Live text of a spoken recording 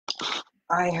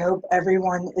I hope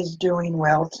everyone is doing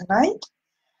well tonight.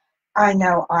 I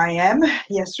know I am.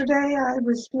 Yesterday I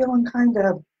was feeling kind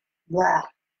of blah,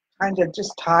 kind of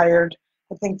just tired.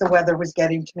 I think the weather was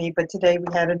getting to me, but today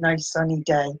we had a nice sunny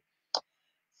day.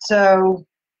 So,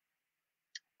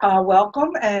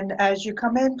 welcome. And as you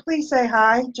come in, please say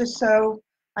hi, just so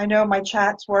I know my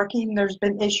chat's working. There's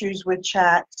been issues with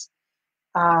chats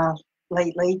uh,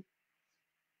 lately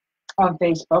on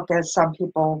Facebook, as some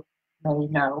people may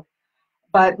know.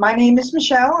 But my name is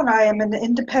Michelle, and I am an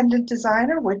independent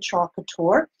designer with Chalk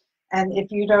Couture. And if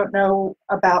you don't know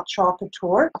about Chalk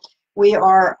Couture, we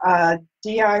are a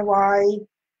DIY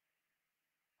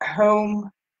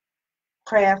home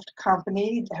craft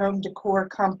company, home decor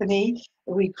company.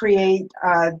 We create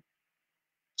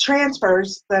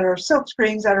transfers that are silk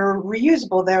screens that are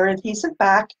reusable. They're adhesive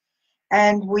back,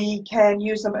 and we can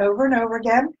use them over and over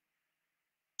again.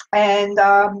 And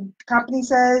the company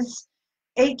says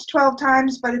 8 to 12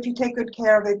 times, but if you take good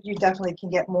care of it, you definitely can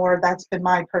get more. That's been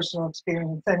my personal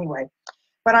experience anyway.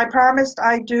 But I promised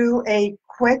I'd do a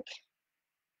quick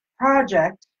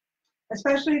project,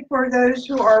 especially for those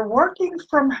who are working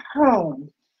from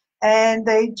home and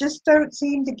they just don't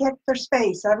seem to get their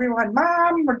space. Everyone,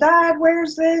 Mom or Dad,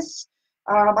 where's this?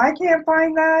 I can't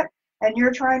find that. And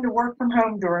you're trying to work from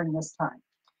home during this time.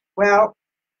 Well,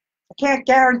 I can't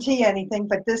guarantee anything,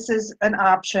 but this is an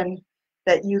option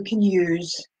that you can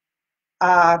use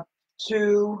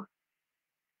to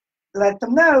let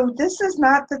them know this is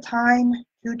not the time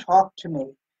to talk to me.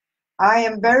 I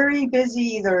am very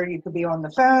busy. Either you could be on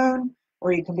the phone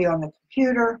or you can be on the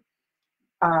computer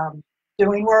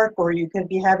doing work, or you could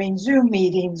be having Zoom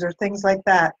meetings or things like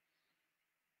that.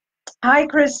 Hi,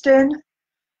 Kristen.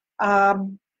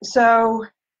 So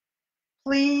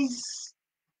please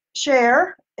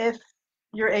share if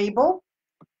you're able.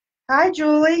 Hi,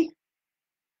 Julie.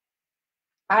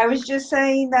 I was just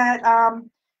saying that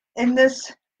in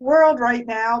this world right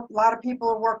now, a lot of people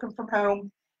are working from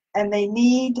home and they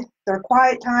need their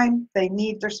quiet time, they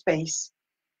need their space.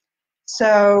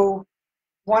 So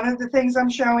one of the things I'm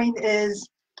showing is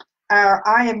our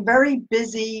I am very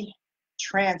busy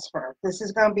transfer. This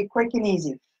is going to be quick and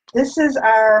easy. This is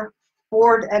our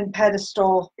board and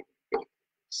pedestal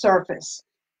surface.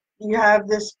 You have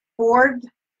this board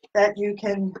that you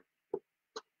can,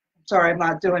 sorry, I'm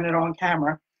not doing it on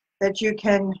camera, that you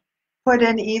can put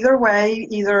in either way,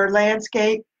 either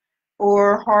landscape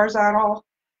or horizontal.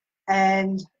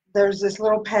 And there's this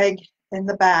little peg in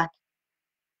the back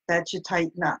that you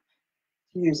tighten up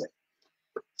to use it.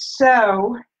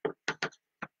 So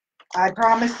I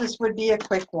promised this would be a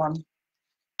quick one.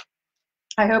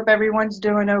 I hope everyone's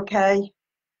doing okay.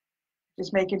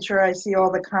 Just making sure I see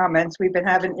all the comments. We've been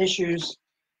having issues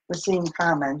with seeing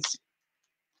comments.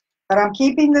 But I'm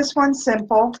keeping this one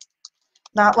simple,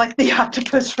 not like the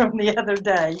octopus from the other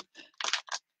day.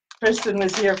 Kristen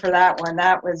was here for that one.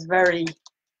 That was very,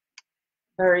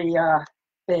 very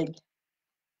big.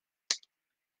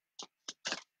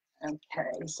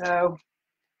 Okay, so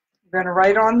I'm going to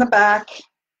write on the back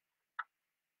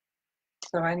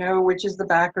so I know which is the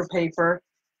back or paper.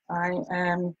 I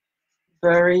am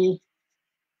very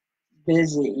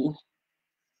busy.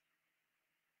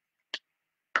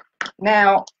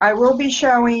 Now, I will be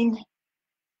showing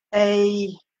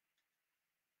a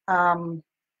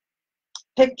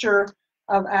picture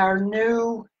of our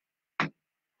new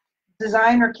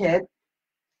designer kit.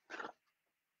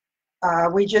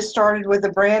 We just started with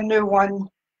a brand new one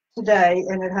today,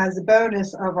 and it has a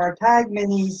bonus of our tag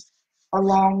minis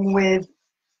along with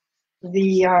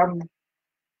the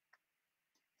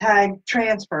tag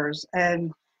transfers.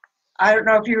 And I don't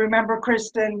know if you remember,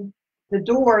 Kristen, the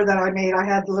door that I made, I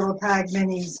had the little tag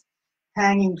minis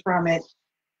hanging from it,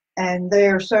 and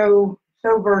they're so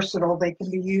versatile. They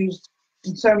can be used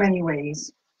in so many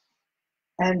ways.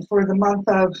 And for the month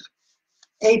of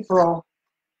April,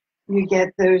 you get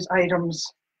those items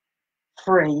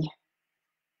free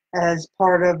as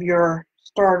part of your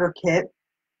starter kit,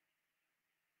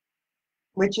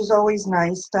 which is always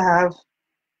nice to have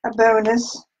a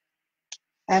bonus.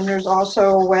 And there's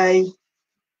also a way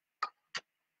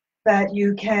that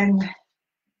you can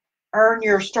earn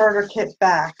your starter kit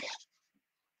back.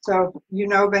 So you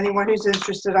know of anyone who's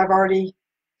interested, I've already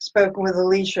spoken with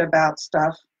Alicia about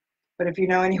stuff, but if you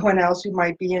know anyone else who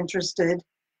might be interested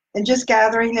in just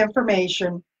gathering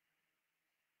information,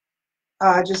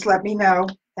 just let me know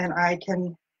and I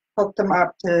can hook them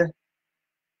up to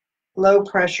low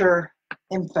pressure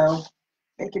info,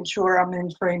 making sure I'm in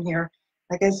frame here.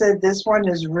 Like I said, this one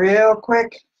is real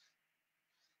quick.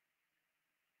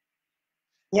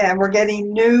 Yeah, and we're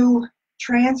getting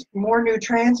more new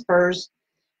transfers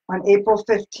on April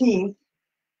 15th.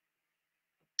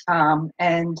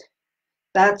 And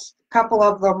that's a couple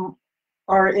of them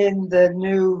are in the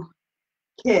new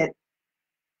kit.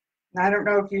 I don't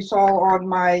know if you saw on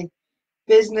my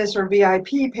business or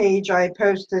VIP page, I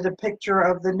posted a picture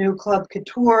of the new Chalk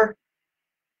Couture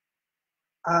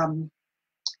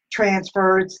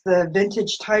transfer. It's the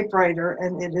vintage typewriter,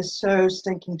 and it is so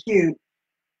stinking cute.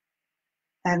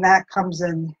 And that comes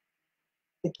in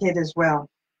the kit as well.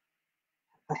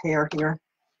 The hair here.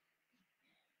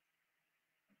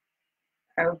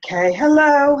 Okay,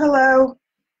 hello, hello.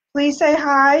 Please say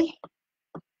hi.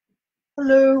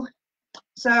 Hello.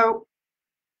 So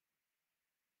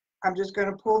I'm just going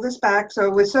to pull this back.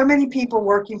 So with so many people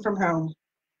working from home,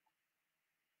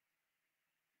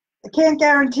 I can't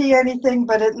guarantee anything,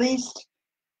 but at least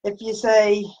if you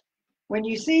say, when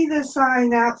you see this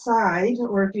sign outside,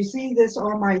 or if you see this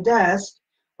on my desk,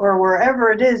 or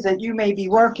wherever it is that you may be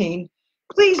working,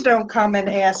 please don't come and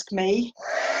ask me,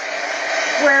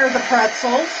 where are the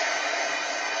pretzels?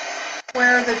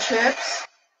 Where are the chips?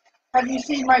 Have you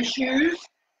seen my shoes?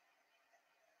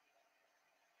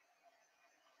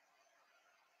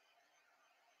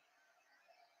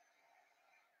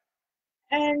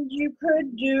 And you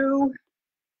could do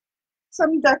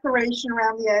some decoration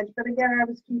around the edge, but again, I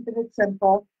was keeping it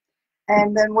simple.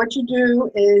 And then what you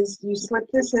do is you slip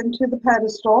this into the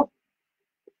pedestal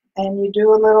and you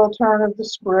do a little turn of the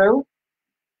screw.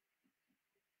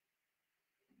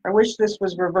 I wish this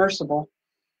was reversible,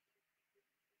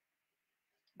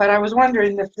 but I was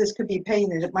wondering if this could be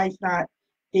painted. It might not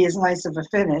be as nice of a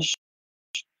finish.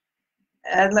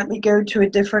 And let me go to a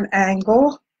different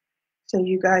angle so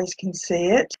you guys can see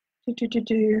it.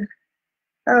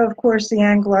 Oh, of course, the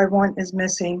angle I want is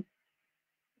missing.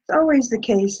 It's always the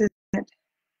case, isn't it?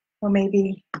 Well,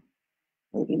 maybe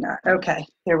not. Okay,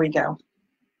 here we go.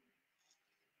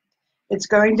 It's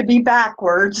going to be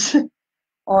backwards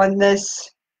on this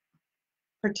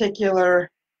particular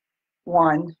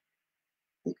one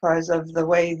because of the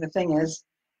way the thing is,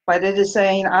 but it is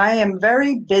saying I am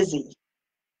very busy,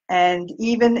 and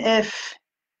even if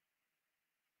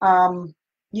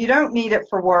you don't need it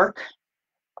for work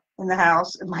in the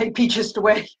house, it might be just a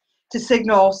way to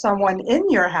signal someone in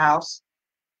your house,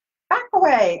 back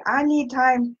away, I need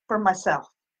time for myself.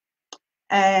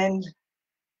 And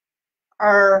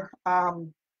our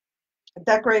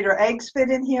decorator eggs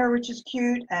fit in here, which is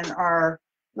cute, and our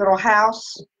little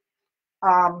house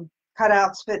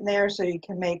cutouts fit in there, so you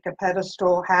can make a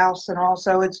pedestal house, and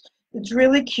also it's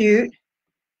really cute.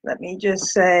 Let me just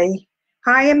say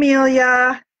hi,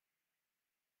 Amelia.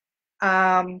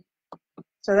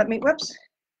 So let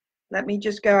me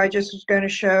just go. I just was going to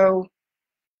show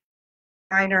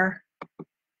designer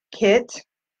kit.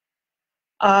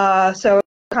 So it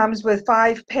comes with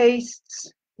 5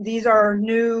 pastes. These are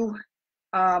new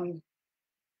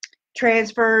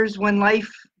transfers. When life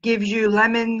gives you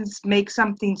lemons, make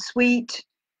something sweet.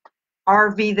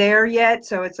 RV there yet,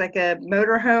 so it's like a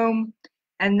motorhome.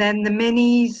 And then the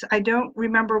minis, I don't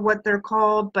remember what they're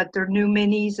called, but they're new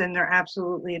minis and they're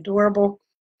absolutely adorable.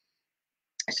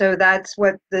 So that's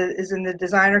what is in the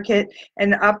designer kit.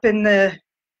 And up in the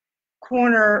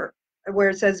corner where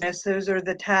it says this, those are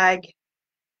the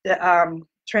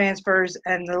transfers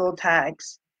and the little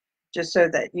tags, just so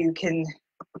that you can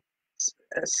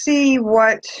see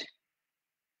what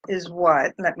is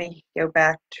what. Let me go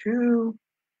back to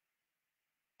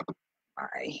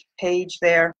my page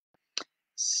there.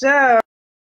 So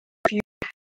if you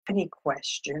have any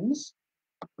questions,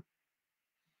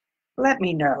 let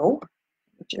me know.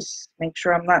 Just make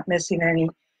sure I'm not missing any.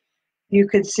 You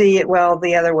could see it well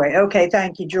the other way. Okay,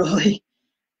 thank you, Julie.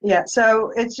 Yeah,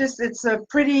 so it's a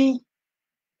pretty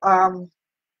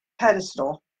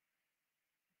pedestal,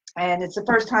 and it's the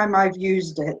first time I've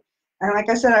used it. And like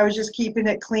I said, I was just keeping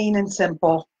it clean and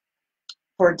simple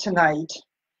for tonight.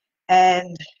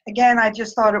 And again, I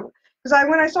just thought it, because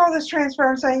when I saw this transfer,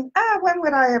 I'm saying, when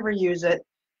would I ever use it?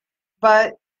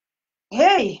 But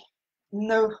hey,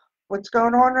 know what's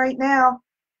going on right now.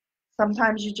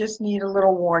 Sometimes you just need a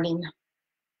little warning.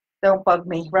 Don't bug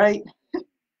me, right? Let's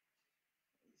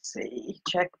see,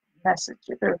 check message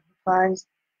replies.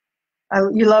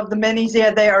 You love the minis?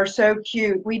 Yeah, they are so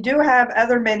cute. We do have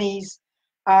other minis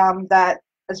that,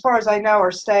 as far as I know,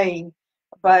 are staying.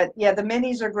 But yeah, the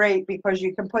minis are great because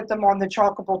you can put them on the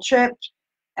chalkable chip,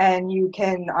 and you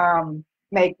can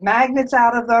make magnets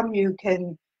out of them. You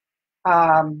can,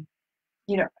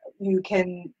 you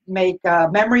can make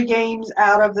memory games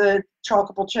out of the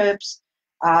chalkable chips.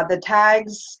 The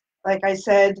tags, like I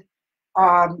said,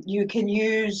 you can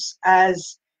use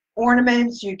as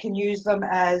ornaments. You can use them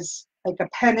as like a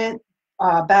pennant,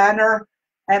 banner,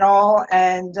 and all.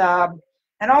 And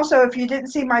And also, if you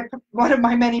didn't see one of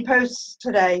my many posts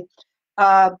today,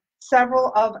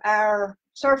 several of our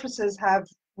surfaces have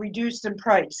reduced in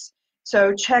price.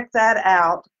 So check that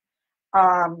out.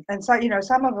 And so,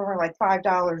 some of them are like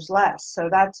 $5 less. So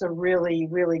that's a really,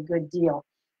 really good deal.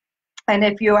 And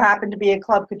if you happen to be a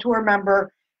Club Couture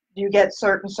member, you get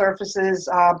certain surfaces,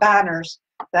 banners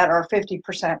that are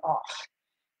 50% off.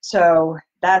 So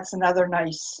that's another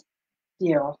nice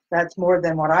deal. That's more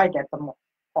than what I get them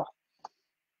off.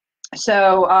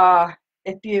 So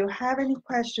if you have any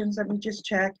questions, let me just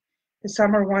check. The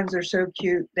summer ones are so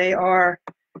cute. They are.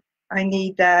 I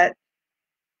need that.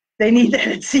 They need that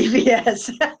at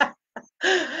CVS.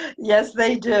 Yes,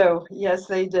 they do. Yes,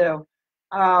 they do.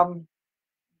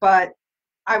 But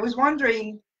I was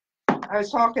wondering, I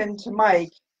was talking to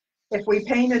Mike, if we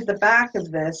painted the back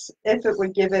of this, if it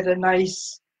would give it a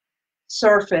nice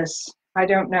surface. I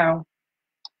don't know.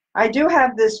 I do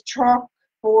have this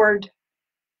chalkboard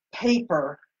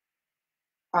paper.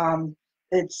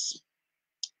 It's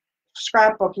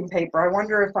scrapbooking paper. I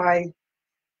wonder if I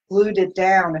glued it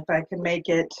down, if I can make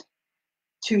it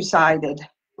two-sided.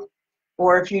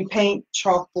 Or if you paint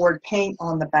chalkboard paint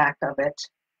on the back of it,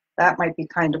 that might be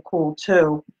kind of cool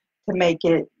too, to make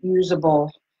it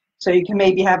usable. So you can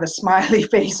maybe have a smiley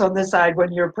face on the side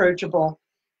when you're approachable,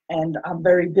 and I'm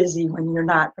very busy when you're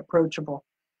not approachable.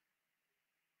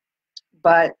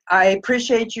 But I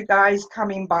appreciate you guys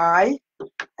coming by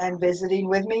and visiting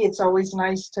with me. It's always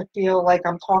nice to feel like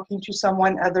I'm talking to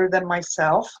someone other than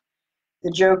myself.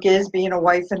 The joke is, being a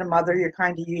wife and a mother, you're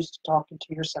kind of used to talking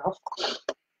to yourself.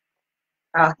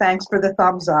 Thanks for the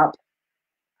thumbs up.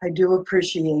 I do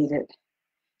appreciate it.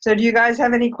 So do you guys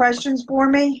have any questions for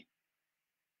me?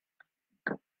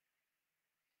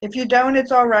 If you don't,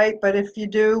 it's all right. But if you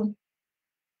do,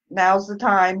 now's the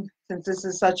time, since this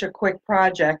is such a quick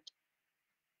project.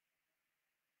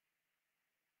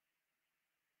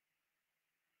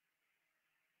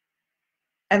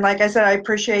 And like I said, I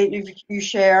appreciate you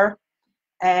share.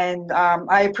 And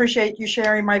I appreciate you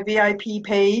sharing my VIP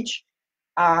page.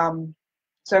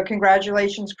 So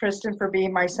congratulations, Kristen, for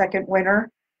being my second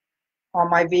winner on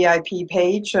my VIP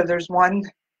page. So there's one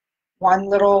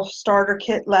little starter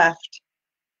kit left.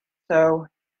 So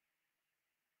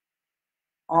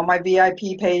on my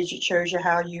VIP page, it shows you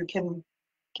how you can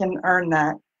earn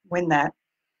that, win that.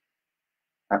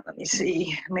 Let me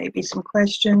see, maybe some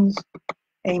questions.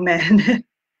 Amen.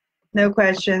 No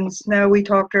questions. No, we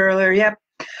talked earlier. Yep.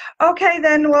 Okay,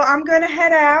 then. Well, I'm going to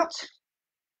head out.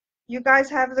 You guys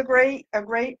have a great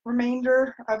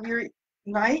remainder of your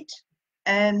night,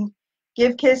 and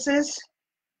give kisses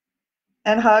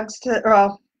and hugs to,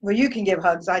 well, you can give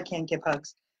hugs. I can't give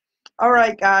hugs. All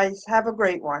right, guys. Have a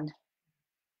great one.